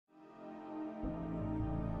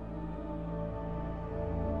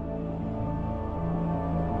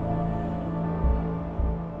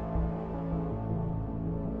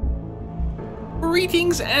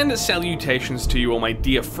Greetings and salutations to you all my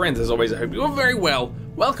dear friends. As always, I hope you are very well.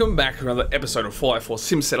 Welcome back to another episode of Fallout 4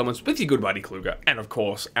 Sim Settlements with your good buddy Kluger. And of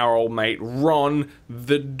course, our old mate Ron,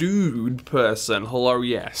 the dude person. Hello,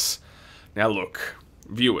 yes. Now look,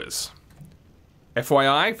 viewers.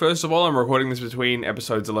 FYI, first of all, I'm recording this between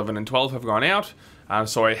episodes 11 and 12 have gone out.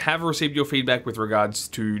 So I have received your feedback with regards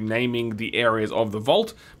to naming the areas of the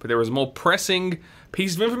vault. But there is a more pressing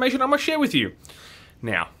piece of information I must share with you.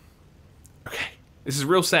 Now, okay. This is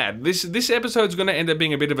real sad. This episode's going to end up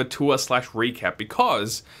being a bit of a tour/recap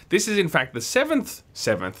because this is in fact the seventh,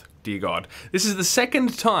 dear God. This is the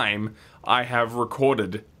second time I have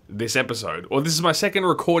recorded this episode, or this is my second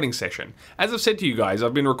recording session. As I've said to you guys,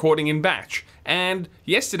 I've been recording in batch, and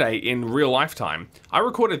yesterday in real lifetime, I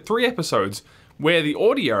recorded 3 episodes where the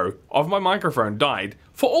audio of my microphone died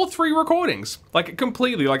for all 3 recordings. Like,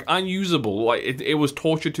 completely, like, unusable. Like, it was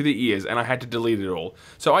torture to the ears, and I had to delete it all.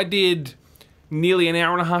 So I did nearly an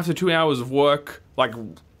hour and a half to 2 hours of work, like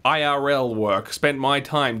IRL work, spent my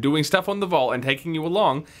time doing stuff on the vault and taking you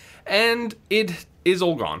along, and it is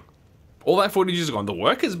all gone. All that footage is gone. The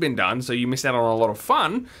work has been done, so you missed out on a lot of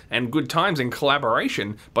fun and good times and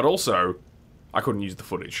collaboration, but also I couldn't use the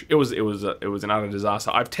footage. It was an utter disaster.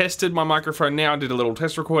 I've tested my microphone now, did a little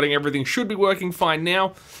test recording, everything should be working fine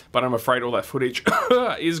now, but I'm afraid all that footage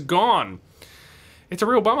is gone. It's a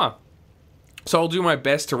real bummer. So I'll do my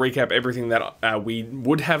best to recap everything that we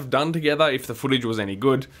would have done together if the footage was any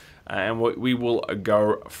good, and we will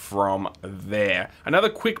go from there. Another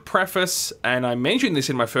quick preface, and I mentioned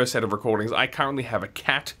this in my first set of recordings, I currently have a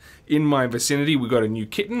cat in my vicinity. We got a new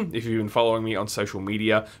kitten, if you've been following me on social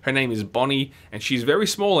media. Her name is Bonnie, and she's very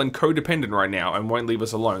small and codependent right now and won't leave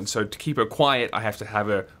us alone. So to keep her quiet, I have to have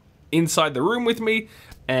her inside the room with me.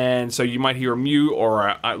 And so you might hear a mew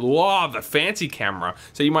or the fancy camera.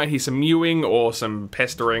 So you might hear some mewing or some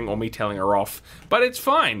pestering or me telling her off. But it's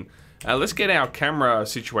fine. Let's get our camera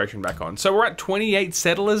situation back on. So we're at 28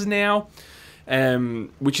 settlers now,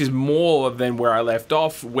 which is more than where I left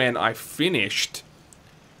off when I finished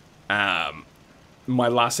my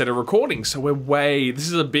last set of recordings. So this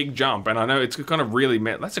is a big jump, and I know it's gonna really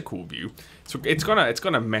that's a cool view. So it's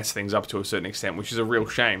gonna mess things up to a certain extent, which is a real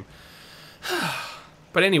shame.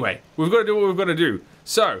 But anyway, we've got to do what we've got to do.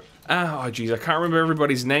 So, oh geez, I can't remember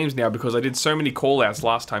everybody's names now because I did so many call-outs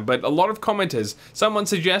last time, but a lot of commenters, someone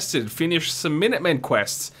suggested finish some Minutemen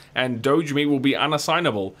quests and Doge Meat will be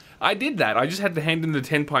unassignable. I did that. I just had to hand in the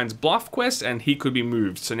 10 Pines Bluff quest and he could be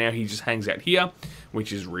moved. So now he just hangs out here,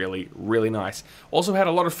 which is really, really nice. Also had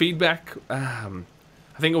a lot of feedback. I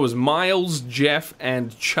think it was Miles, Jeff,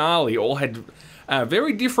 and Charlie all had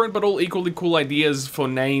very different but all equally cool ideas for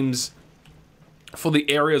names for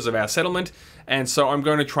the areas of our settlement, and so I'm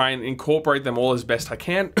going to try and incorporate them all as best I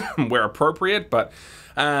can where appropriate, but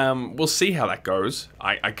we'll see how that goes.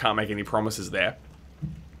 I can't make any promises there.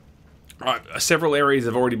 Several areas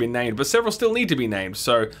have already been named, but several still need to be named,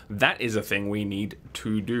 so that is a thing we need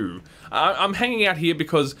to do. I'm hanging out here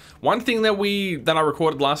because one thing that I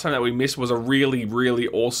recorded last time that we missed was a really, really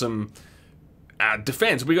awesome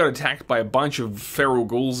defense. We got attacked by a bunch of feral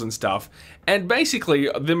ghouls and stuff, and basically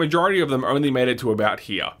the majority of them only made it to about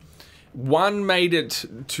here. One made it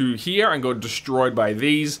to here and got destroyed by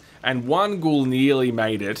these, and one ghoul nearly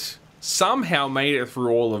made it, somehow made it through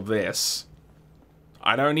all of this.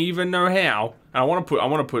 I don't even know how. And I want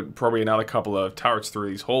to put probably another couple of turrets through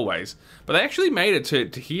these hallways, but they actually made it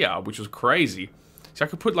to here, which was crazy. So I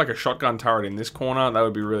could put like a shotgun turret in this corner. That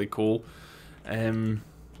would be really cool.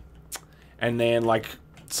 And then, like,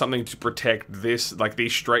 something to protect this, like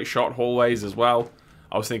these straight shot hallways as well.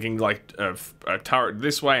 I was thinking, like, a turret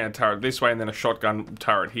this way and a turret this way, and then a shotgun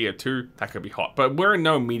turret here too. That could be hot, but we're in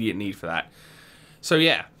no immediate need for that. So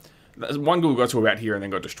yeah, one ghoul got to about here and then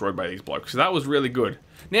got destroyed by these blokes. So that was really good.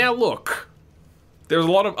 Now look, there's a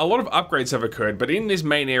lot of upgrades have occurred, but in this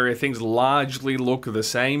main area, things largely look the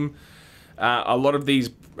same. A lot of these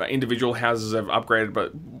individual houses have upgraded,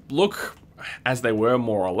 but look as they were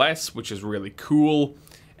more or less, which is really cool,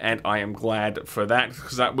 and I am glad for that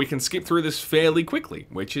because we can skip through this fairly quickly,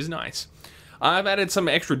 which is nice. I've added some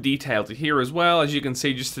extra detail to here as well, as you can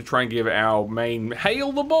see, just to try and give our main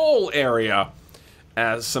Hail the Ball area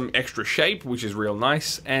some extra shape, which is real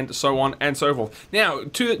nice, and so on and so forth. Now,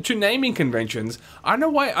 to naming conventions, I don't know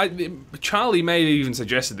why, Charlie may have even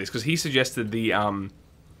suggested this, because he suggested the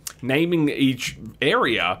naming each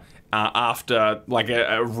area after like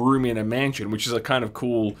a room in a mansion, which is a kind of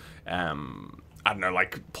cool, I don't know,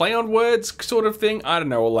 like play on words sort of thing. I don't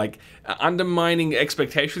know, or like undermining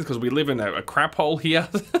expectations because we live in a crap hole here.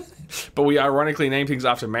 but we ironically name things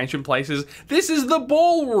after mansion places. This is the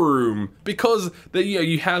ballroom, because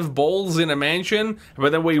you have balls in a mansion,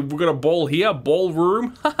 but then we've got a ball here,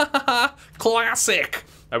 ballroom. Classic.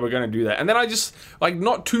 And we're going to do that. And then I just, like,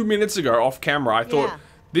 not 2 minutes ago off camera, I thought,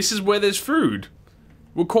 this is where there's food.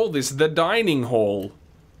 We'll call this the dining hall,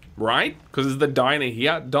 right? Because there's the diner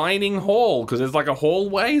here. Dining hall, because there's like a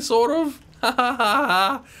hallway, sort of.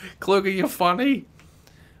 Kluger, you're funny.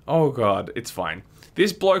 Oh, God, it's fine.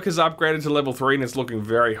 This bloke has upgraded to level 3 and it's looking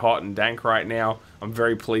very hot and dank right now. I'm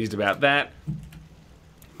very pleased about that.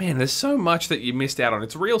 Man, there's so much that you missed out on.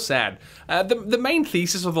 It's real sad. The main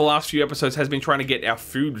thesis of the last few episodes has been trying to get our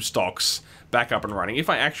food stocks back up and running. If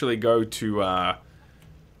I actually go to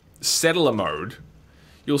settler mode,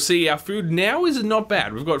 you'll see our food now is not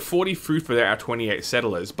bad. We've got 40 food for our 28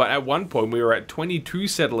 settlers, but at one point we were at 22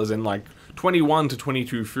 settlers and like 21 to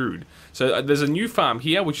 22 food. So there's a new farm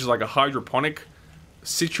here, which is like a hydroponic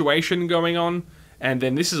situation going on, and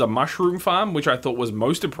then this is a mushroom farm, which I thought was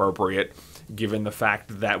most appropriate given the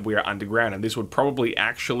fact that we're underground, and this would probably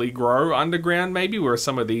actually grow underground maybe, where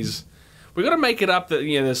some of these... We gotta make it up that,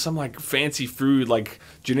 you know, there's some, like, fancy food, like,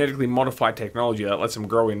 genetically modified technology that lets them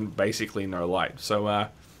grow in basically no light. So,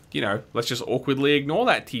 you know, let's just awkwardly ignore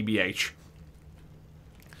that, TBH.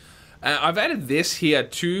 I've added this here,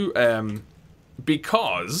 too,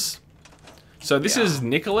 because... So this is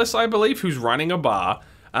Nicholas, I believe, who's running a bar.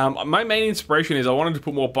 My main inspiration is I wanted to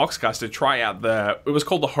put more boxcars to try out it was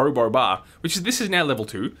called the Hobo Bar, this is now level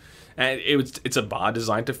 2. And it's a bar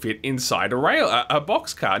designed to fit inside a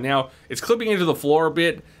boxcar. Now, it's clipping into the floor a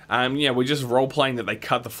bit. Yeah, we're just role-playing that they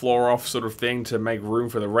cut the floor off sort of thing to make room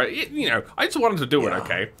for the... You know, I just wanted to do it,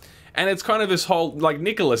 okay? And it's kind of this whole, like,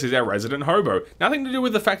 Nicholas is our resident hobo. Nothing to do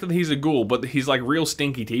with the fact that he's a ghoul, but he's, like, real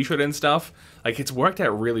stinky t-shirt and stuff. Like, it's worked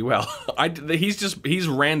out really well. He's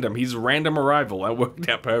random. He's a random arrival. That worked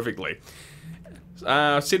out perfectly.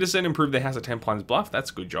 Citizen improved their house at 10 Pines Bluff. That's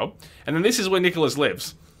a good job. And then this is where Nicholas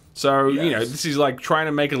lives. So, you know, this is like trying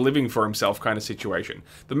to make a living for himself kind of situation.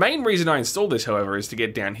 The main reason I installed this, however, is to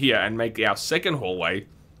get down here and make our second hallway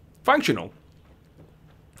functional.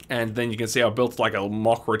 And then you can see I built like a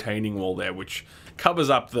mock retaining wall there, which covers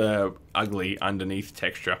up the ugly underneath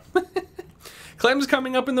texture. Clem's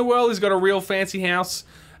coming up in the world. He's got a real fancy house.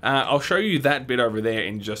 I'll show you that bit over there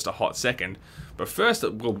in just a hot second. But first,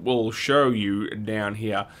 we'll show you down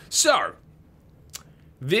here. So,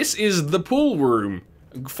 this is the pool room,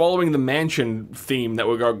 following the mansion theme that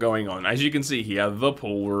we've got going on. As you can see here, the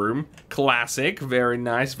pool room. Classic. Very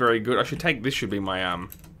nice. Very good. I should take... This should be my,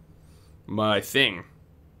 my thing.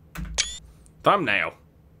 Thumbnail.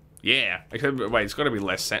 Yeah. Wait, it's got to be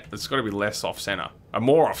less... It's got to be less off-center.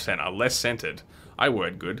 More off-center. Less centered. I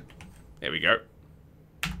word good. There we go.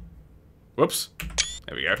 Whoops.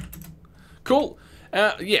 There we go. Cool.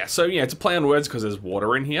 Yeah, so yeah, it's a play on words because there's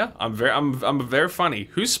water in here. I'm very funny.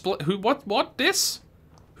 Who's split? What? This?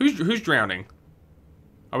 Who's drowning?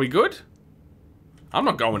 Are we good? I'm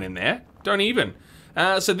not going in there. Don't even.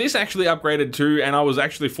 So this actually upgraded too, and I was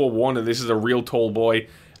actually forewarned that this is a real tall boy.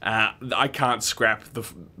 I can't scrap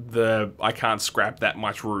I can't scrap that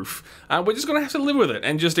much roof. We're just gonna have to live with it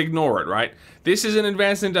and just ignore it, right? This is an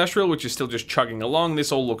advanced industrial, which is still just chugging along.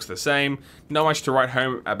 This all looks the same. Not much to write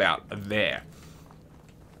home about there.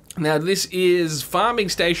 Now this is Farming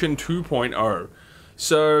Station 2.0.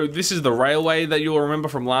 So this is the railway that you'll remember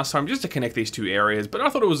from last time, just to connect these two areas. But I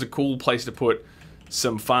thought it was a cool place to put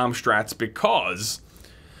some farm strats because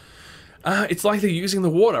it's like they're using the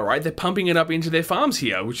water, right? They're pumping it up into their farms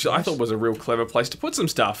here, which I thought was a real clever place to put some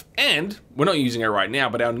stuff. And we're not using it right now,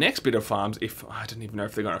 but our next bit of farms, I don't even know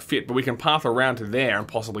if they're going to fit, but we can path around to there and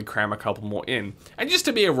possibly cram a couple more in. And just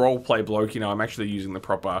to be a roleplay bloke, you know, I'm actually using the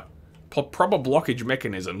proper blockage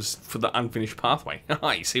mechanisms for the unfinished pathway.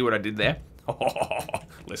 You see what I did there?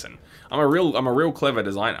 Listen, I'm a real clever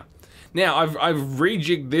designer. Now I've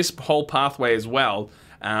rejigged this whole pathway as well,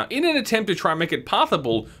 in an attempt to try and make it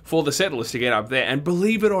pathable for the settlers to get up there. And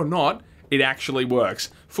believe it or not, it actually works.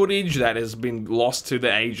 Footage that has been lost to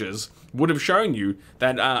the ages would have shown you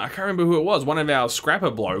that I can't remember who it was. One of our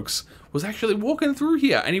scrapper blokes was actually walking through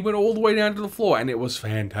here, and he went all the way down to the floor, and it was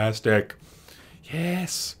fantastic.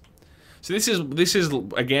 Yes. So this is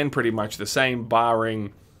again pretty much the same,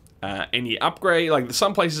 barring any upgrade. Like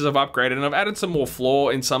some places I've upgraded, and I've added some more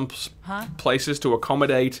floor in some places to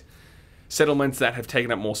accommodate settlements that have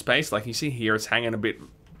taken up more space. Like you see here, it's hanging a bit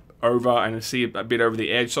over, and you see a bit over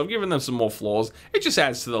the edge. So I've given them some more floors. It just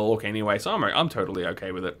adds to the look anyway, so I'm totally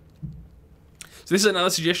okay with it. So this is another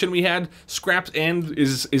suggestion we had. Scraps End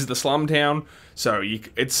is the slum town, so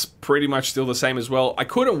it's pretty much still the same as well. I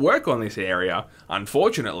couldn't work on this area,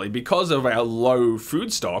 unfortunately, because of our low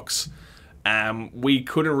food stocks. We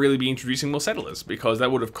couldn't really be introducing more settlers because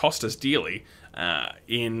that would have cost us dearly.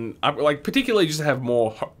 Particularly just to have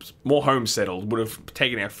more homes settled would have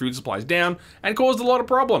taken our food supplies down and caused a lot of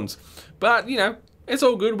problems. But you know, it's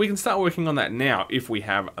all good. We can start working on that now if we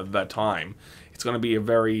have the time. It's going to be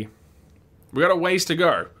we got a ways to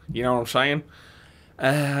go. You know what I'm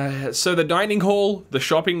saying? So the dining hall, the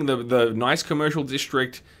shopping, the nice commercial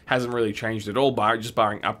district hasn't really changed at all, just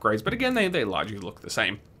barring upgrades. But again, they largely look the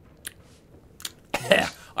same.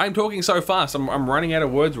 I'm talking so fast, I'm running out of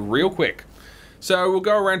words real quick. So we'll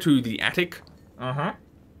go around to the attic. Sorry,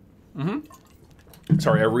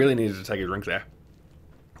 I really needed to take a drink there.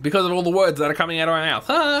 Because of all the words that are coming out of my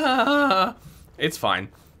mouth. It's fine.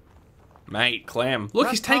 Mate, Clam. Look,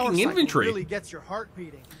 he's taking inventory. Really gets your heart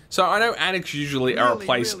beating. So I know attics usually are a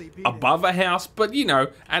place above a house, but you know,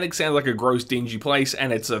 attic sounds like a gross, dingy place,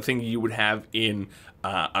 and it's a thing you would have in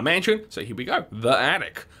a mansion. So here we go, the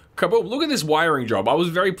attic. Kaboom, look at this wiring job. I was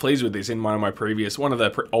very pleased with this in one of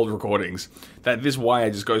the old recordings, that this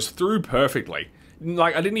wire just goes through perfectly.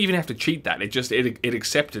 Like, I didn't even have to cheat that. It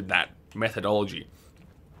accepted that methodology.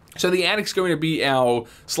 So the attic's going to be our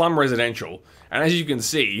slum residential, and as you can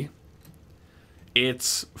see,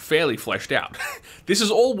 it's fairly fleshed out. This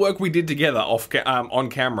is all work we did together on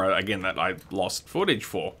camera, again, that I lost footage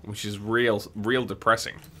for, which is real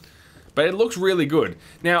depressing. But it looks really good.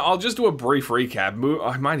 Now, I'll just do a brief recap.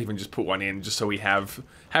 I might even just put one in just so we have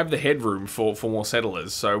the headroom for more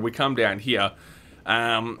settlers. So we come down here.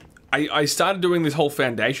 I started doing this whole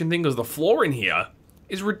foundation thing because the floor in here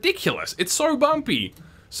is ridiculous. It's so bumpy.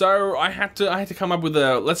 So I had to come up with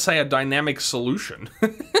let's say a dynamic solution.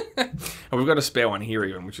 And we've got a spare one here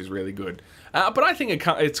even, which is really good. But I think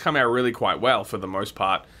it's come out really quite well for the most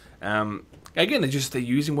part. Again, they're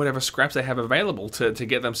using whatever scraps they have available to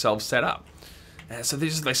get themselves set up. So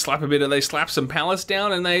they slap some pallets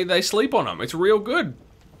down and they sleep on them. It's real good.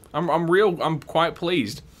 I'm quite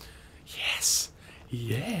pleased. Yes.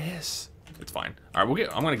 It's fine. All right,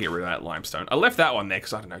 I'm gonna get rid of that limestone. I left that one there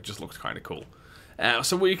because I don't know, it just looks kind of cool.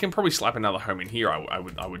 So we can probably slap another home in here.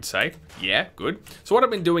 I would say. Yeah, good. So what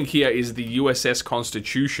I've been doing here is the USS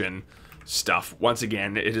Constitution stuff. Once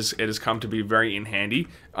again, it has come to be very in handy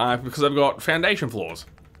because I've got foundation floors.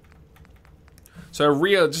 So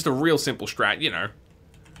just a real simple strat, you know.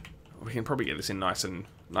 We can probably get this in nice and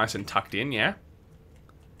tucked in, yeah.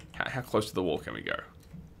 How close to the wall can we go?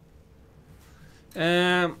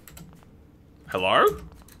 Hello?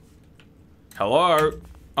 Hello?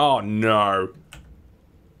 Oh no.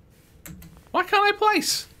 Why can't I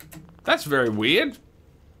place? That's very weird.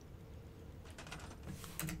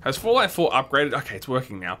 Has Fallout 4 upgraded? Okay, it's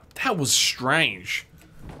working now. That was strange.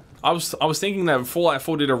 I was thinking that Fallout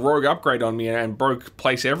 4 did a rogue upgrade on me and broke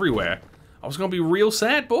place everywhere. I was gonna be real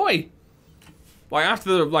sad, boy. Like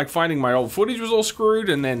after finding my old footage was all screwed,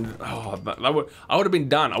 and then I would have been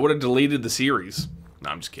done. I would have deleted the series. No,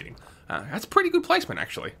 I'm just kidding. That's pretty good placement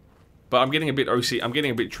actually. But I'm getting a bit OC. I'm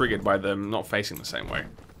getting a bit triggered by them not facing the same way.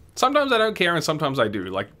 Sometimes I don't care, and sometimes I do.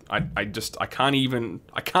 Like I can't even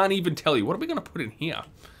tell you. What are we gonna put in here?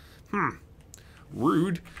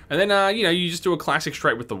 Rude. And then you know, you just do a classic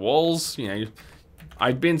straight with the walls. You know,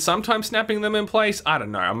 I've been sometimes snapping them in place. I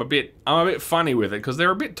don't know. I'm a bit funny with it because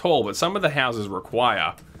they're a bit tall, but some of the houses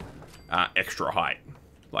require extra height.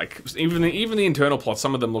 Like even the internal plots,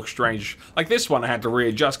 some of them look strange. Like this one, I had to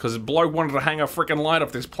readjust because the bloke wanted to hang a freaking light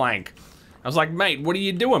off this plank. I was like, mate, what are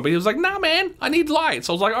you doing? But he was like, nah, man, I need lights.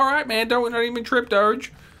 So I was like, all right, man, don't even trip,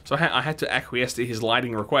 Doge. So I had to acquiesce to his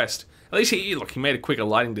lighting request. At least he made a quicker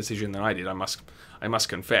lighting decision than I did. I must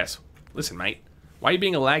confess. Listen, mate, why are you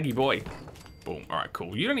being a laggy boy? Boom. All right,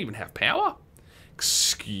 cool. You don't even have power.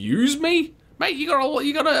 Excuse me, mate. You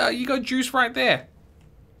got juice right there.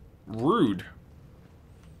 Rude.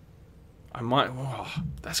 Oh,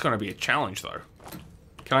 that's gonna be a challenge though.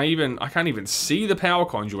 I can't even see the power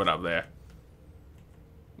conduit up there.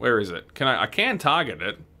 Where is it? I can target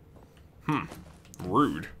it.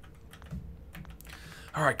 Rude.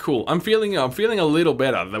 All right, cool. I'm feeling a little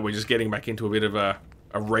better that we're just getting back into a bit of a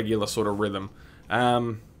regular sort of rhythm.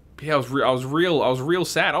 Yeah, I was real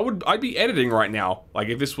sad. I'd be editing right now. Like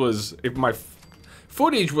if my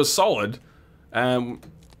footage was solid,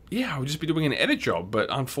 yeah, I would just be doing an edit job. But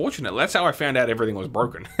unfortunately, that's how I found out everything was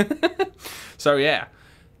broken. So yeah.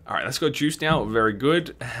 All right, let's go juice now. Very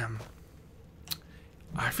good.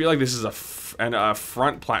 I feel like this is a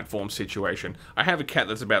front platform situation. I have a cat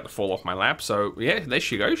that's about to fall off my lap, so yeah, there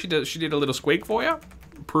she goes. She did a little squeak for you.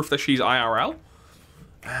 Proof that she's IRL.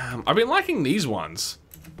 I've been liking these ones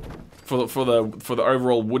for the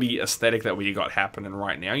overall woody aesthetic that we got happening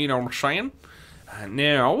right now. You know what I'm saying?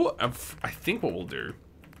 Now, I think what we'll do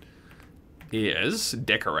is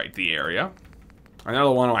decorate the area.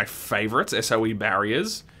 Another one of my favorites, SOE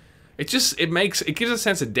barriers. It gives a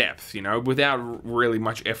sense of depth, you know, without really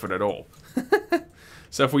much effort at all.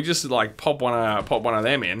 So if we just like pop one of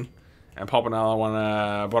them in, and pop another one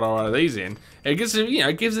of these in, it gives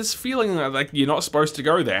this feeling like you're not supposed to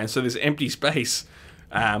go there, and so there's empty space.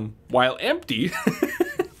 While empty,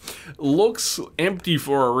 looks empty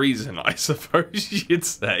for a reason, I suppose you'd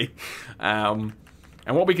say. And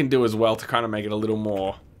what we can do as well to kind of make it a little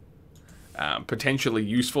more potentially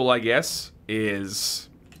useful, I guess, is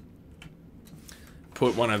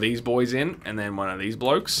put one of these boys in, and then one of these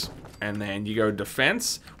blokes, and then you go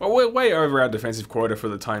defense. Well, we're way over our defensive quota for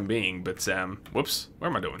the time being, but whoops, where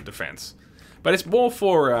am I doing defense? But it's more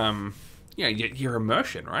for your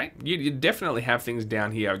immersion, right? You definitely have things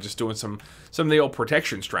down here just doing some of the old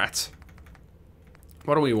protection strats.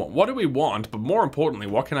 What do we want? What do we want? But more importantly,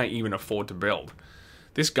 what can I even afford to build?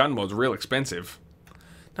 This gun mod's real expensive.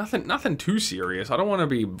 Nothing too serious. I don't want to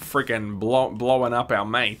be freaking blowing up our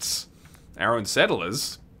mates, our own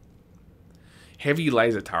settlers. Heavy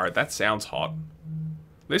laser turret. That sounds hot.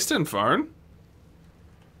 Listen, phone.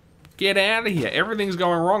 Get out of here. Everything's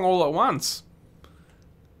going wrong all at once.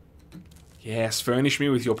 Yes, furnish me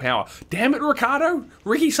with your power. Damn it, Ricardo!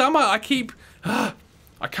 Ricky Summer, I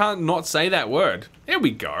can't not say that word. There we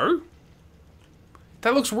go.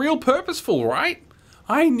 That looks real purposeful, right?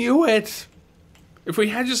 I knew it. If we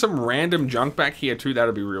had just some random junk back here too,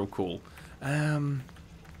 that'd be real cool.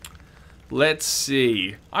 Let's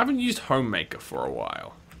see. I haven't used Homemaker for a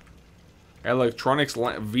while. Electronics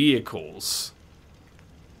vehicles.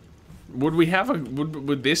 Would we have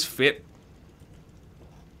would this fit?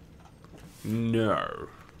 No.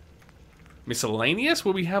 Miscellaneous?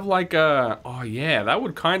 Would we have like a... Oh yeah, that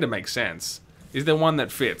would kind of make sense. Is there one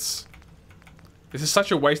that fits? This is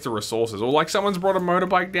such a waste of resources. Or like someone's brought a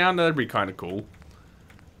motorbike down, that'd be kind of cool.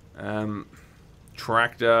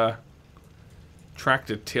 Tractor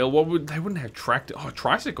till. They wouldn't have tractor. Oh,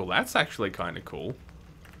 tricycle. That's actually kind of cool.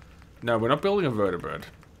 No, we're not building a vertibird.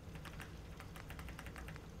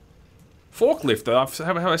 Forklift though.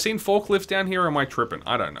 Have I seen forklifts down here, or am I tripping?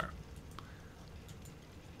 I don't know.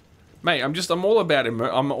 Mate, I'm all about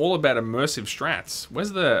immersive strats.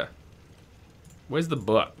 Where's the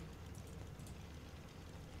butt?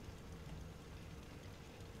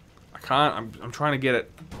 I can't. I'm trying to get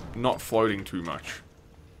it not floating too much.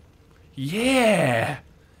 Yeah,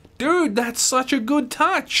 dude, that's such a good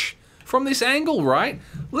touch from this angle, right?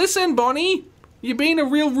 Listen, Bonnie, you're being a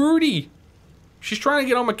real Rudy. She's trying to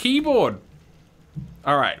get on my keyboard.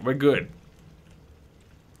 All right, we're good.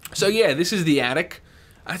 So yeah, this is the attic.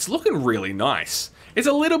 It's looking really nice. It's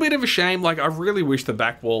a little bit of a shame. Like, I really wish the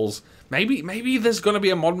back walls. Maybe there's going to be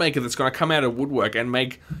a mod maker that's going to come out of woodwork and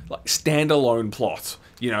make like standalone plots.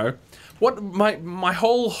 You know, what my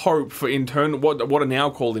whole hope for what are now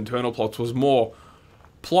called internal plots was more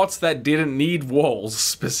plots that didn't need walls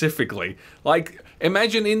specifically. Like,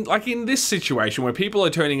 imagine in this situation where people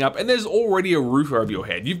are turning up and there's already a roof over your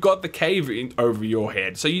head. You've got the cave over your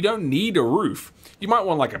head, so you don't need a roof. You might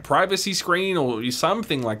want like a privacy screen or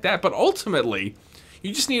something like that, but ultimately,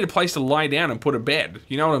 you just need a place to lie down and put a bed.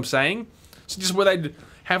 You know what I'm saying? So just where they'd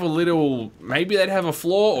have a little, maybe they'd have a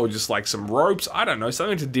floor or just like some ropes, I don't know,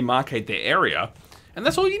 something to demarcate their area. And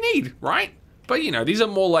that's all you need, right? But you know, these are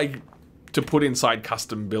more like to put inside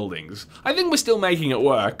custom buildings. I think we're still making it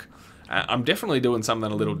work. I'm definitely doing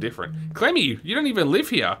something a little different. Clemmy, you don't even live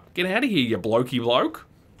here. Get out of here, you blokey bloke.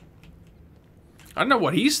 I don't know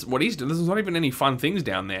what he's doing. There's not even any fun things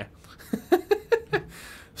down there.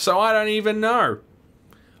 So I don't even know.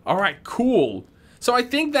 Alright, cool. So I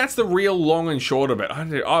think that's the real long and short of it.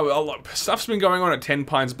 Stuff's been going on at 10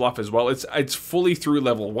 Pines Bluff as well. It's fully through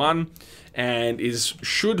level 1 and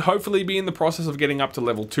should hopefully be in the process of getting up to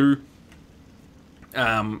level 2.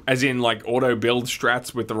 As in like auto build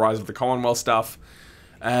strats with the Rise of the Commonwealth stuff.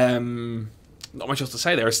 Not much else to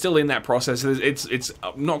say there. It's still in that process. It's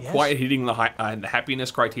not quite hitting the happiness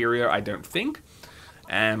criteria, I don't think.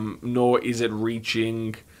 Nor is it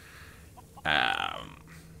reaching...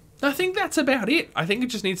 I think that's about it. I think it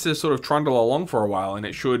just needs to sort of trundle along for a while, and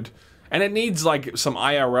it should... And it needs like some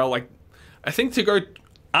IRL, like... I think to go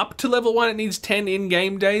up to level 1, it needs 10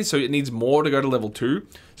 in-game days, so it needs more to go to level 2.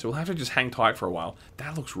 So we'll have to just hang tight for a while.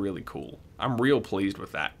 That looks really cool. I'm real pleased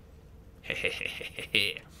with that.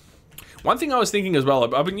 One thing I was thinking as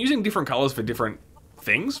well, I've been using different colors for different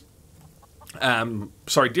things.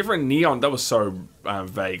 Sorry, different neon. That was so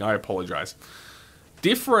vague. I apologize.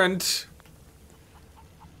 different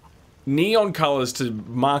neon colors to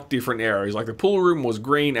mark different areas. Like the pool room was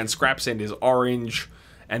green and scrap sand is orange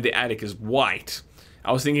and the attic is white.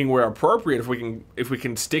 I was thinking where appropriate, if we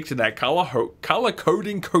can stick to that color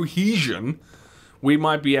coding cohesion, we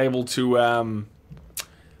might be able to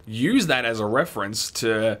use that as a reference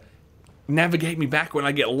to navigate me back when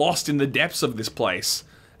I get lost in the depths of this place.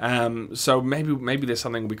 So maybe there's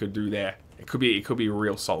something we could do there. It could be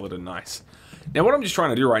real solid and nice. Now what I'm just trying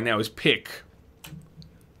to do right now is pick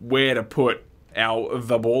where to put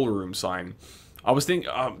the ballroom sign. I was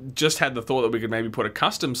just had the thought that we could maybe put a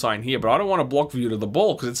custom sign here, but I don't want to block view to the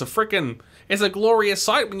ball because it's a glorious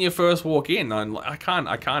sight when you first walk in. I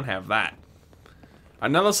can't have that.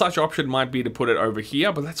 Another such option might be to put it over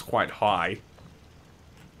here, but that's quite high.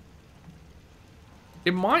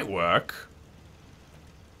 It might work.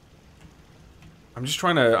 I'm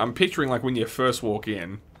picturing like when you first walk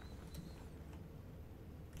in.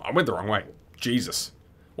 I went the wrong way. Jesus.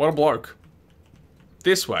 What a bloke.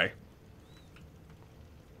 This way.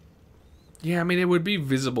 Yeah, I mean, it would be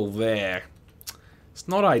visible there. It's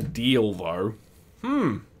not ideal, though.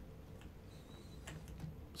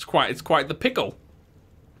 It's quite the pickle.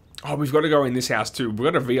 Oh, we've got to go in this house, too.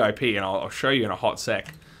 We've got a VIP, and I'll show you in a hot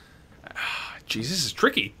sec. Jeez, this is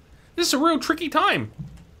tricky. This is a real tricky time.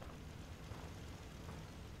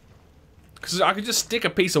 Because I could just stick a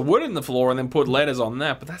piece of wood in the floor and then put letters on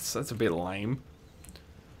that, but that's a bit lame.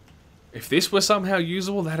 If this were somehow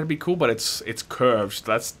usable, that'd be cool, but it's curved, so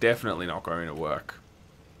that's definitely not going to work.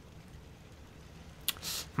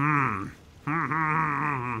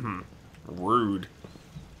 Rude.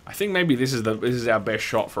 I think maybe this is our best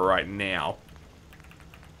shot for right now.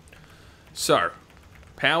 So,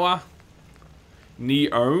 power,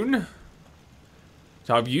 neon.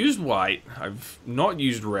 So I've used white, I've not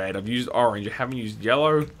used red, I've used orange, I haven't used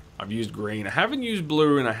yellow, I've used green, I haven't used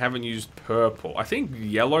blue, and I haven't used purple. I think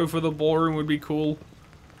yellow for the ballroom would be cool.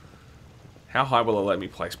 How high will it let me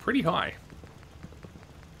place? Pretty high.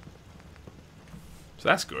 So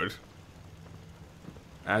that's good.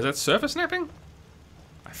 Is that surface snapping?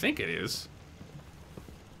 I think it is.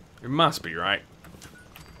 It must be, right?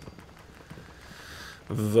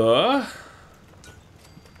 The...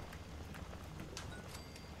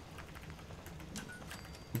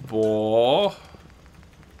 ballroom.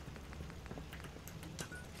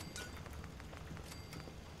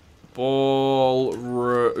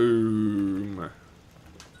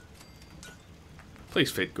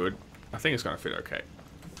 Please fit good. I think it's gonna fit okay.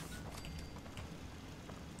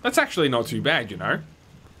 That's actually not too bad, you know.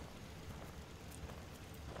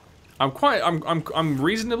 I'm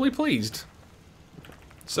reasonably pleased.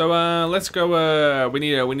 So let's go. We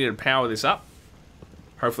need to power this up.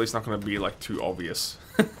 Hopefully, it's not going to be like too obvious.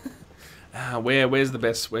 Where's the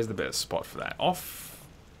best spot for that? Off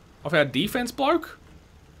our defense bloke.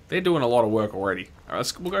 They're doing a lot of work already. All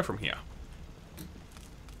right, we'll go from here.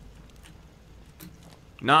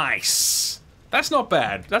 Nice. That's not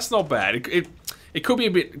bad. That's not bad. It could be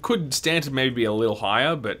a bit. Could stand to maybe be a little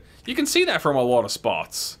higher, but you can see that from a lot of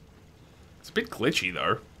spots. It's a bit glitchy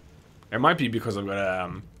though. It might be because I've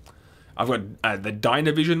got the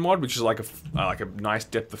DYNAVISION mod, which is like a nice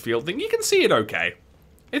depth of field thing. You can see it okay.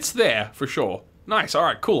 It's there for sure. Nice. All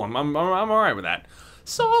right. Cool. I'm all right with that.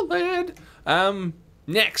 Solid.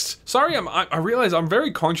 Next. Sorry. I realize I'm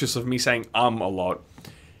very conscious of me saying a lot.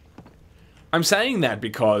 I'm saying that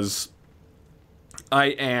because I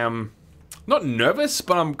am not nervous,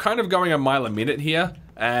 but I'm kind of going a mile a minute here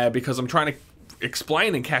because I'm trying to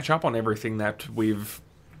explain and catch up on everything that we've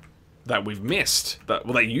missed,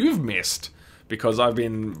 that you've missed, because I've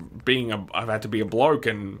had to be a bloke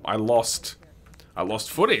and I lost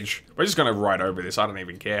footage. We're just gonna ride over this. I don't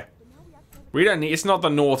even care. We don't need. It's not the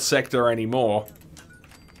North Sector anymore.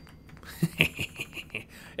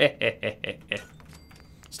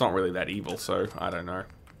 It's not really that evil, so I don't know.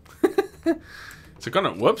 Is it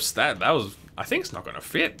gonna? Whoops! That was. I think it's not gonna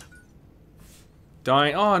fit.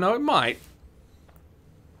 Dying. Oh no, it might.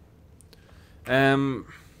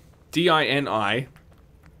 D-I-N-I.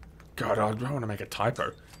 God, I don't want to make a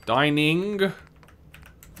typo. Dining.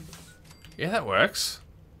 Yeah, that works.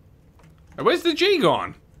 Where's the G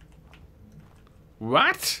gone?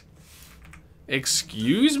 What?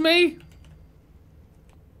 Excuse me?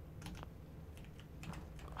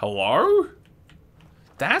 Hello?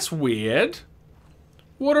 That's weird.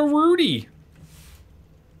 What a Rudy.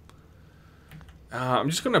 I'm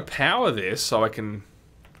just going to power this so I can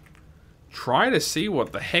try to see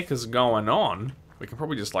what the heck is going on. We can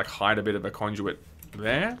probably just like hide a bit of a conduit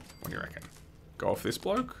there. What do you reckon? Go off this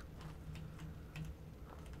bloke?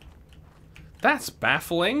 That's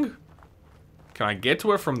baffling. Can I get to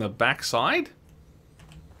her from the backside?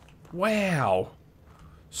 Wow.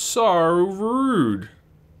 So rude.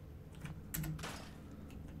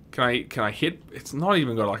 Can I hit? It's not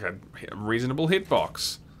even got like a reasonable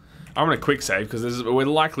hitbox. I'm gonna quick save because we're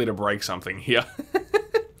likely to break something here.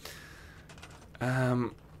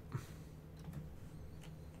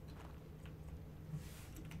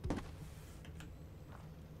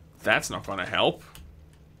 That's not gonna help.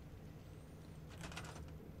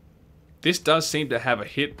 This does seem to have a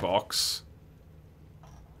hitbox.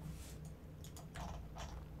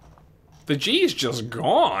 The G is just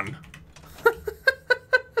gone.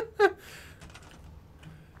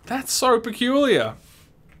 That's so peculiar.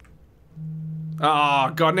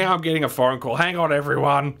 Oh, God, now I'm getting a phone call. Hang on,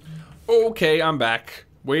 everyone. Okay, I'm back.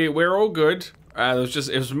 We're all good. It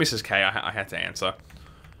was Mrs. K I had to answer.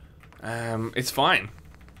 It's fine.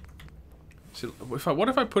 So what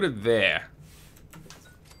if I put it there?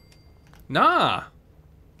 Nah.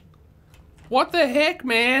 What the heck,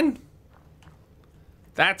 man?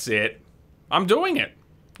 That's it. I'm doing it.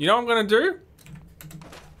 You know what I'm gonna do?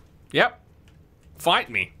 Yep. Fight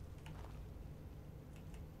me.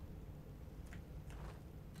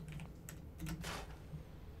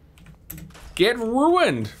 Get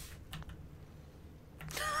ruined.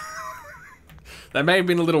 That may have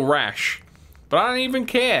been a little rash, but I don't even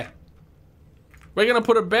care. We're gonna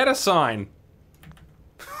put a better sign.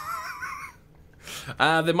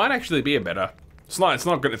 There might actually be a better. It's not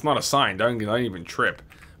a sign. Don't even trip.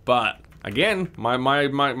 But again,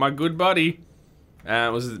 my good buddy.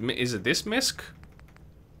 Is it this misc?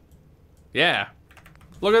 Yeah.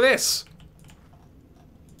 Look at this.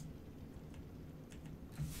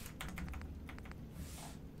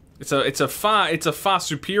 It's a far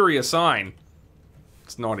superior sign.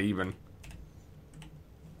 It's not even.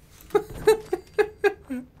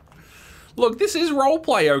 Look, this is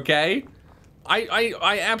roleplay, okay?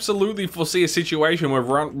 I absolutely foresee a situation where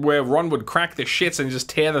Ron would crack the shits and just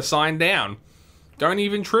tear the sign down. Don't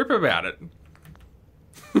even trip about it.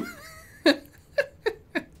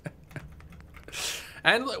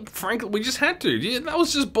 And look, frankly, we just had to. Yeah, that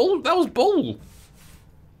was just bull. That was bull.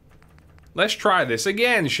 Let's try this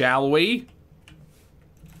again, shall we?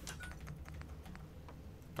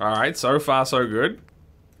 Alright, so far so good.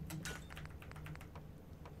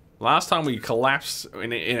 Last time we collapsed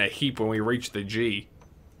in a heap when we reached the G.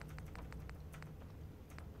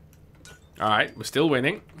 Alright, we're still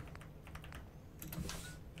winning.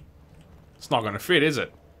 It's not going to fit, is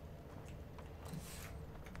it?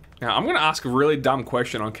 Now, I'm going to ask a really dumb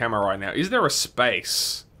question on camera right now. Is there a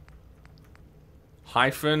space?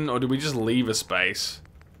 Hyphen, or do we just leave a space?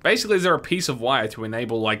 Basically, is there a piece of wire to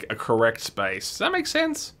enable, like, a correct space? Does that make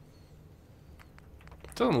sense?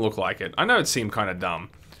 Doesn't look like it. I know it seemed kind of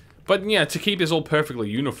dumb. But, yeah, to keep this all perfectly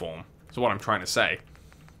uniform is what I'm trying to say.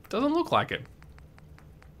 Doesn't look like it.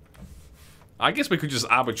 I guess we could just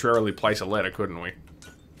arbitrarily place a letter, couldn't we?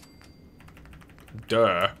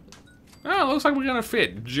 Duh. Oh, it looks like we're gonna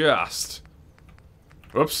fit. Just.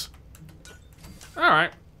 Whoops.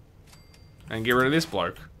 Alright. And get rid of this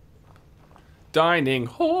bloke. Dining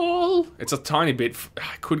hall. It's a tiny bit.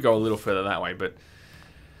 I could go a little further that way, but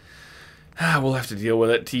we'll have to deal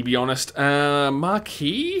with it, to be honest.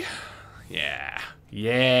 Marquee? Yeah.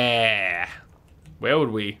 Yeah. Where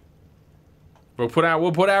would we? We'll put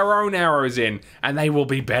our own arrows in, and they will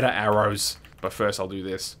be better arrows. But first I'll do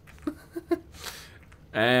this.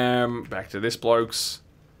 Back to this bloke's.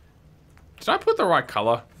 Did I put the right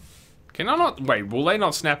color? Can I not? Wait, will they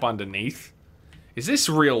not snap underneath? Is this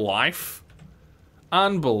real life?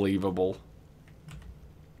 Unbelievable.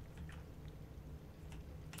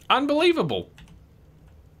 Unbelievable.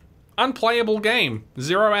 Unplayable game.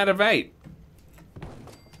 0 out of 8.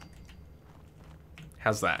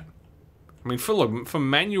 How's that? I mean, for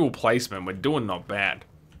manual placement, we're doing not bad.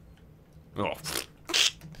 Oh.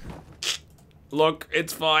 Look,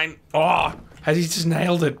 it's fine. Oh, has he just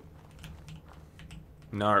nailed it?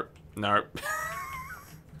 No, no.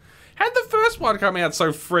 How'd the first one come out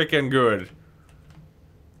so freaking good?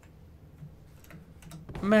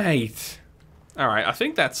 Mate. Alright, I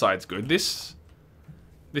think that side's good. This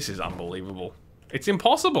is unbelievable. It's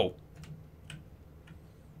impossible.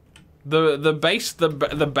 The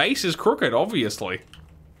base is crooked, obviously.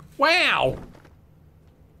 Wow.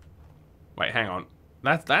 Wait, hang on.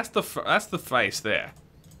 That's the face there.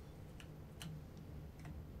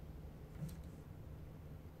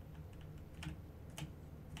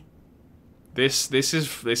 This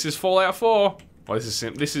is Fallout 4. Well,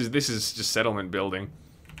 this is just settlement building.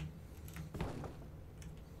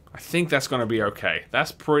 I think that's gonna be okay. I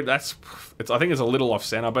think it's a little off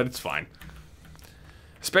center, but it's fine.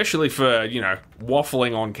 Especially for, you know,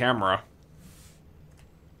 waffling on camera.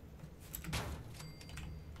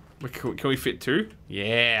 Can we fit 2?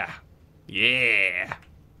 Yeah. Yeah.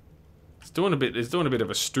 It's doing a bit of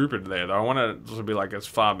a stupid there, though. I want it to be like as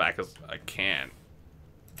far back as I can.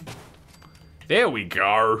 There we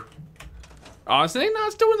go. Oh, I was thinking, no,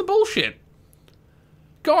 it's doing the bullshit.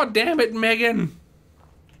 God damn it, Megan.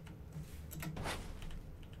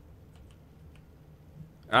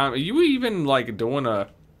 Are you even, like, doing a...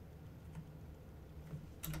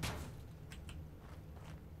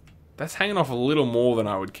 That's hanging off a little more than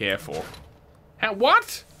I would care for.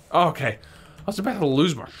 What? Oh, okay. I was about to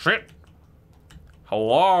lose my shit.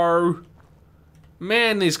 Hello?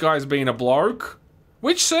 Man, this guy's been a bloke.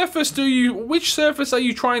 Which surface are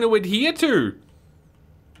you trying to adhere to?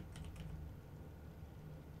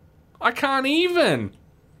 I can't even.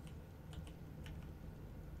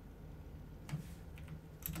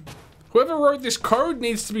 Whoever wrote this code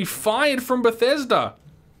needs to be fired from Bethesda.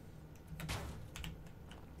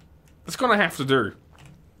 It's gonna have to do.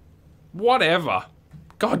 Whatever.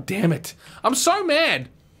 God damn it. I'm so mad.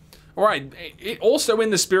 Alright, also in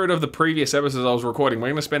the spirit of the previous episodes I was recording, we're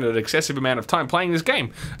gonna spend an excessive amount of time playing this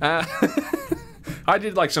game. I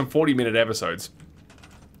did like some 40-minute episodes.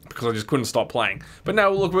 Because I just couldn't stop playing. But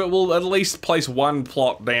no, look, we'll at least place one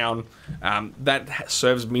plot down that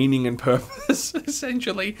serves meaning and purpose,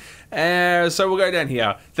 essentially. So we'll go down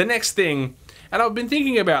here. The next thing, and I've been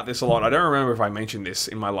thinking about this a lot. I don't remember if I mentioned this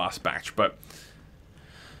in my last batch, but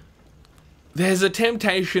there's a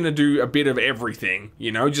temptation to do a bit of everything,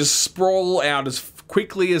 you know, just sprawl out as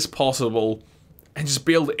quickly as possible and just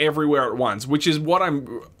build everywhere at once, which is what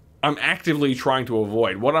I'm actively trying to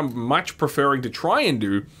avoid. What I'm much preferring to try and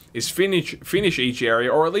do is finish each area,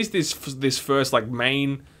 or at least this first like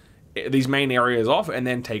these main areas off, and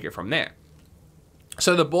then take it from there.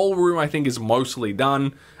 So the ballroom I think is mostly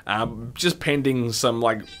done, just pending some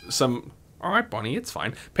all right, Bonnie, it's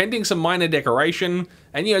fine. Pending some minor decoration,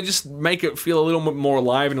 and you know, just make it feel a little bit more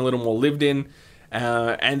alive and a little more lived in.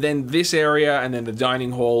 And then this area, and then the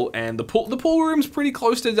dining hall, and the pool room's pretty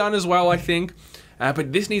close to done as well, I think.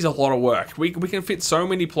 But this needs a lot of work. We can fit so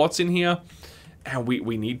many plots in here, and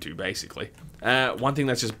we need to, basically. One thing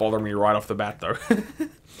that's just bothering me right off the bat, though,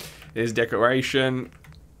 is decoration.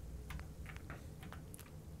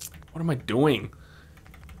 What am I doing?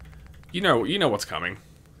 You know what's coming.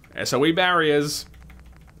 SOE barriers.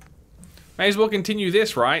 May as well continue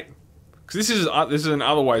this, right? Because this is an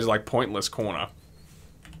otherwise like pointless corner.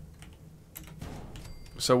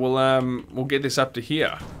 So we'll get this up to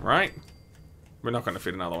here, right? We're not going to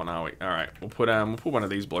fit another one, are we? All right, we'll put one of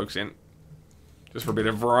these blokes in, just for a bit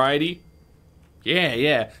of variety.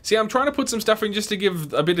 Yeah. See, I'm trying to put some stuff in just to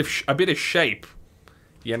give a bit of shape,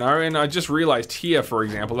 you know. And I just realized here, for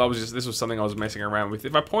example, this was something I was messing around with.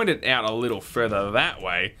 If I point it out a little further that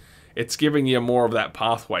way, it's giving you more of that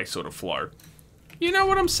pathway sort of flow. You know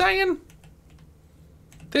what I'm saying?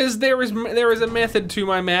 There is a method to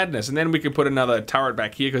my madness, and then we could put another turret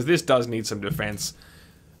back here because this does need some defense.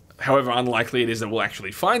 However unlikely it is that we'll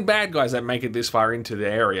actually find bad guys that make it this far into the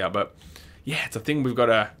area, but yeah, it's a thing we've got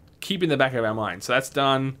to keep in the back of our mind. So that's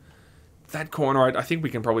done. That corner, I think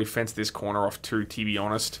we can probably fence this corner off too, to be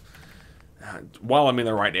honest. While I'm in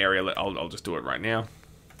the right area, I'll just do it right now.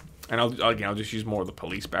 And I'll just use more of the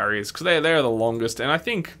police barriers, because they're the longest, and I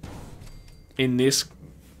think in this,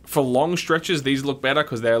 for long stretches, these look better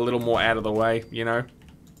because they're a little more out of the way, you know.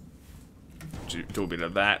 Do a bit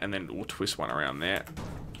of that, and then we'll twist one around there.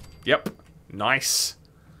 Yep, nice.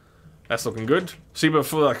 That's looking good. See, but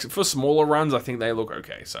for smaller runs, I think they look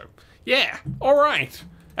okay. So, yeah, all right.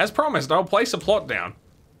 As promised, I'll place a plot down.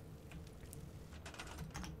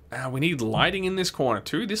 We need lighting in this corner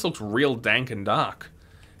too. This looks real dank and dark,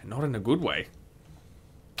 and not in a good way.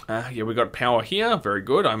 Yeah, we got power here. Very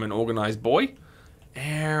good. I'm an organized boy.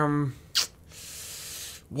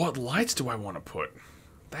 What lights do I want to put?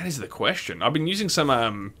 That is the question. I've been using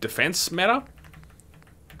some defense meta,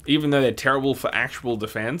 even though they're terrible for actual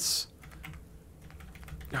defense.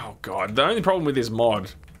 Oh god, the only problem with this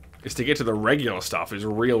mod is to get to the regular stuff is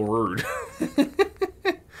real rude.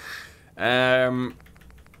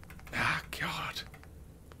 God.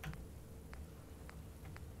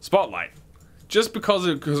 Spotlight. Just because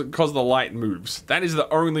the light moves. That is the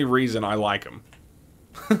only reason I like them.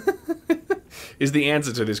 Is the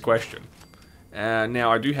answer to this question.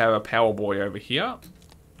 Now I do have a power boy over here,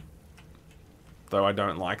 though I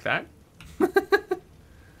don't like that.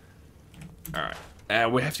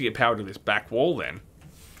 Alright, we have to get power to this back wall then.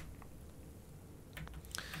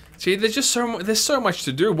 See, there's so much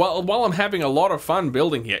to do while I'm having a lot of fun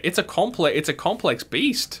building here. It's a complex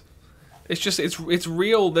beast. It's just, it's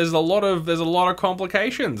real. There's a lot of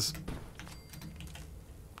complications.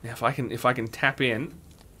 Now, if I can tap in,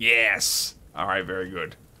 yes. All right, very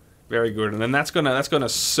good, very good. And then that's gonna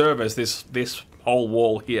service this whole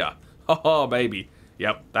wall here. Oh baby,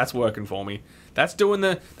 yep, that's working for me. That's doing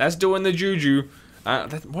the juju.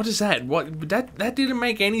 What is that? That didn't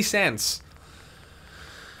make any sense.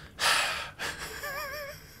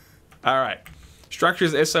 All right.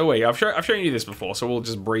 Structures SOE. I've shown you this before, so we'll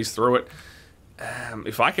just breeze through it.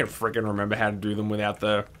 If I can freaking remember how to do them without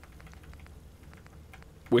the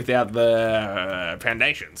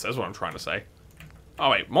foundations, that's what I'm trying to say.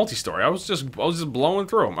 Oh wait, multi-story. I was just blowing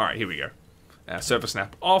through them. All right, here we go. Surface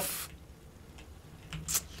snap off.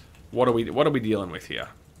 What are we dealing with here?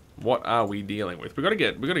 What are we dealing with? We gotta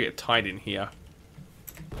get tight in here.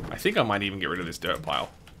 I think I might even get rid of this dirt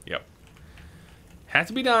pile. Yep. Had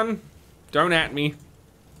to be done. Don't at me.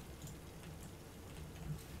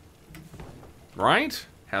 Right?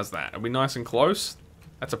 How's that? Are we nice and close?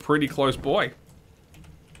 That's a pretty close boy.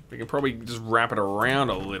 We can probably just wrap it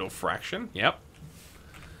around a little fraction. Yep.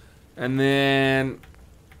 And then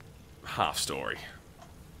half story.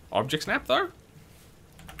 Object snap though?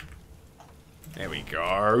 There we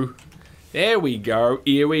go. There we go.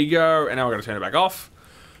 Here we go. And now we're gonna turn it back off.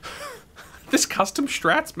 This custom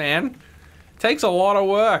strats, man, takes a lot of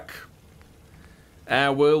work.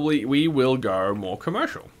 We will go more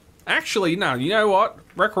commercial. Actually, no, you know what?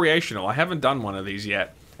 Recreational. I haven't done one of these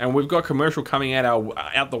yet. And we've got commercial coming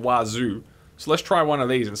out the wazoo. So let's try one of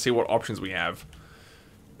these and see what options we have.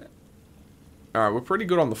 Alright, we're pretty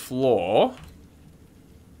good on the floor.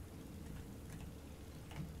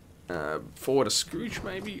 Forward a scooch,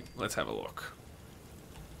 maybe? Let's have a look.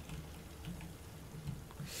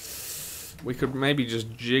 We could maybe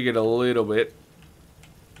just jig it a little bit.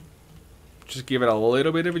 Just give it a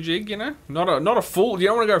little bit of a jig, you know? Not a full... You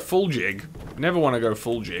don't want to go full jig. Never want to go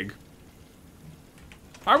full jig.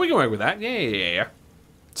 Alright, we can work with that. Yeah.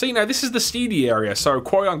 So, you know, this is the steedy area, so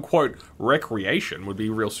quote-unquote recreation would be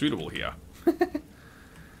real suitable here.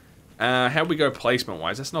 How we go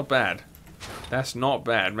placement-wise? That's not bad. That's not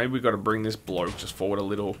bad. Maybe we've got to bring this bloke just forward a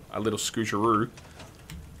little scoocheroo.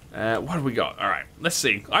 What have we got? Alright, let's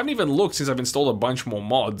see. I haven't even looked since I've installed a bunch more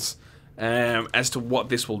mods as to what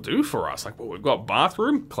this will do for us. Like, well, we've got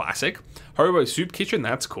bathroom, classic. Hobo soup kitchen,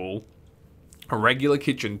 that's cool. A regular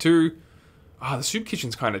kitchen too. Ah, the soup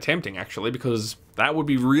kitchen's kind of tempting, actually, because that would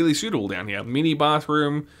be really suitable down here. Mini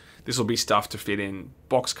bathroom. This will be stuff to fit in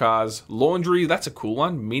boxcars. Laundry, that's a cool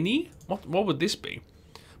one. Mini? What would this be?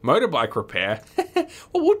 Motorbike repair.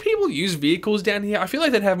 Well, would people use vehicles down here? I feel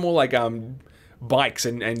like they'd have more like bikes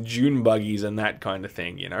and dune buggies and that kind of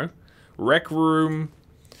thing, you know? Rec room.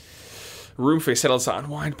 Room for settlers to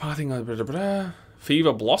unwind, pathing.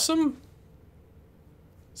 Fever Blossom?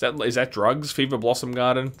 Is that drugs? Fever Blossom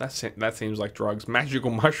Garden? That seems like drugs. Magical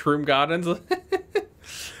Mushroom Gardens?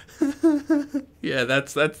 Yeah,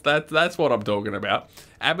 that's what I'm talking about.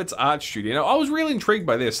 Abbott's Art Studio. Now, I was really intrigued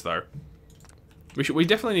by this though. We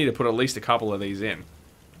definitely need to put at least a couple of these in.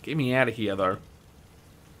 Get me out of here though.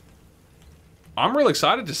 I'm real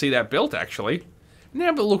excited to see that built actually.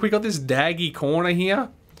 Now, but look, we got this daggy corner here.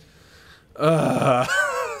 I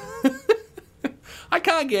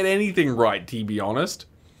can't get anything right, to be honest.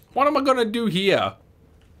 What am I gonna do here?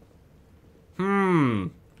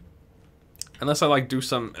 Unless I like do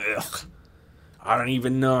some... Ugh. I don't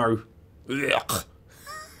even know. Ugh.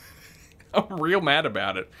 I'm real mad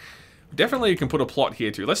about it. Definitely you can put a plot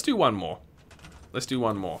here too. Let's do one more. Let's do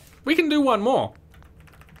one more. We can do one more.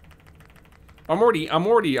 I'm already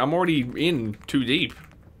in too deep.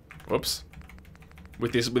 Whoops.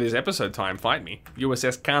 With this episode time, fight me.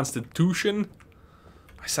 USS Constitution.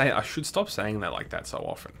 I should stop saying that like that so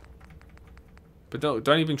often. But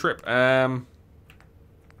don't even trip. I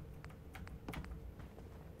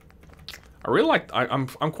really like. I'm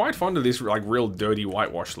quite fond of this like real dirty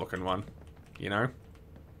whitewash looking one. You know.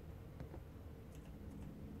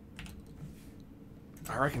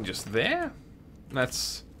 I reckon just there.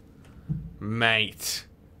 That's mate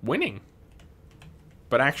winning.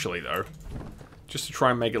 But actually though, just to try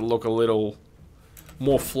and make it look a little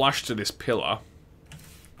more flush to this pillar.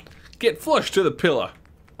 Get flush to the pillar.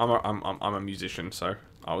 I'm a musician, so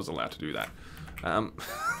I was allowed to do that.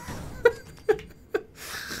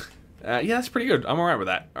 Yeah, that's pretty good. I'm alright with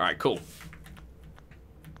that. Alright, cool.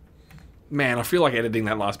 Man, I feel like editing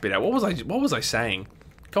that last bit out. What was I saying?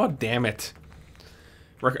 God damn it.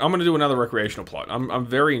 I'm gonna do another recreational plot. I'm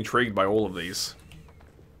very intrigued by all of these.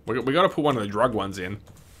 We gotta put one of the drug ones in.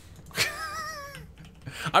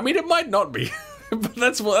 I mean, it might not be, but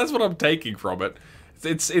that's what I'm taking from it.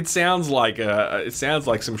 It sounds like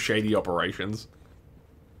some shady operations.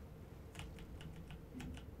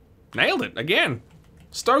 Nailed it again.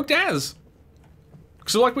 Stoked as.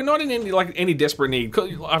 So like we're not in any desperate need.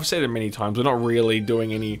 I've said it many times. We're not really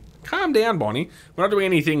doing any. Calm down, Bonnie. We're not doing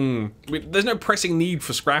anything. There's no pressing need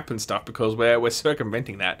for scrap and stuff because we're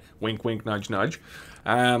circumventing that. Wink, wink, nudge, nudge.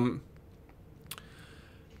 I want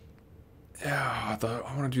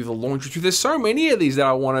to do the laundry. There's so many of these that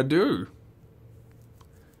I want to do.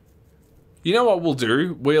 You know what we'll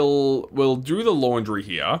do? We'll do the laundry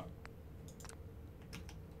here.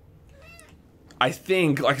 I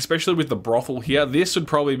think, like, especially with the brothel here, this would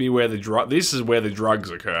probably be where this is where the drugs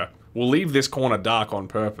occur. We'll leave this corner dark on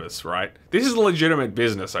purpose, right? This is legitimate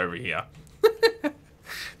business over here.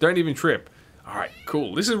 Don't even trip. All right,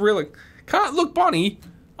 cool. This is really... Look, Bonnie,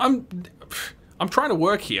 I'm trying to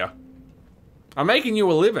work here. I'm making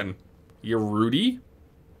you a living. You Rudy.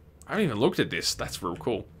 I haven't even looked at this. That's real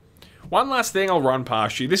cool. One last thing I'll run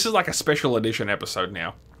past you. This is like a special edition episode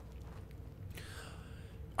now.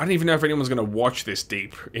 I don't even know if anyone's going to watch this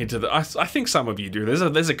deep into the... I think some of you do.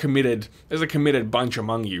 There's a committed bunch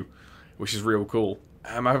among you, which is real cool.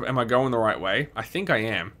 Am I going the right way? I think I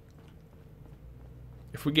am.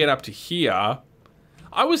 If we get up to here...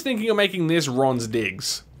 I was thinking of making this Ron's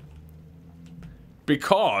Digs.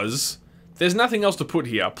 Because there's nothing else to put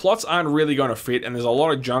here. Plots aren't really going to fit, and there's a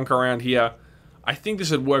lot of junk around here. I think this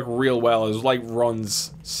would work real well as like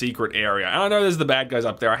Ron's secret area. And I know there's the bad guys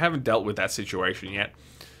up there. I haven't dealt with that situation yet.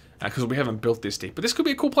 Because we haven't built this deep. But this could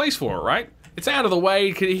be a cool place for it, right? It's out of the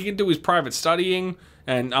way. He can do his private studying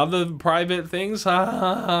and other private things.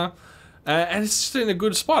 And it's just in a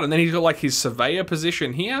good spot. And then he's got like his surveyor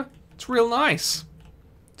position here. It's real nice.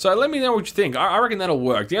 So let me know what you think. I reckon that'll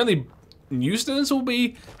work. The only nuisance will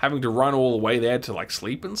be having to run all the way there to like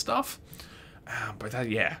sleep and stuff. But that,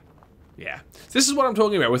 yeah. Yeah. This is what I'm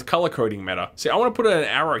talking about with color coding meta. See, I want to put an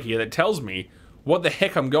arrow here that tells me what the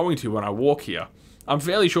heck I'm going to when I walk here. I'm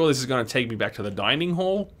fairly sure this is going to take me back to the dining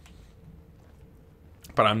hall.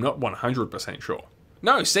 But I'm not 100% sure.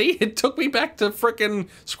 No, see? It took me back to frickin'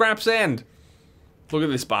 Scrap's End. Look at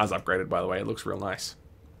this bar's upgraded, by the way. It looks real nice.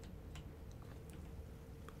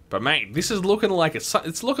 But mate, this is looking like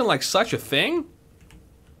it's looking like such a thing.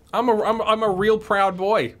 I'm a real proud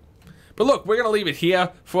boy. But look, we're going to leave it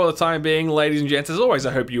here for the time being, ladies and gents. As always,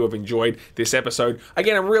 I hope you have enjoyed this episode.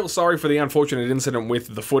 Again, I'm real sorry for the unfortunate incident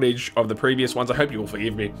with the footage of the previous ones. I hope you will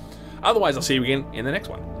forgive me. Otherwise, I'll see you again in the next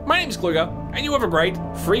one. My name is Kluger, and you have a great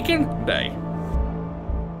freaking day.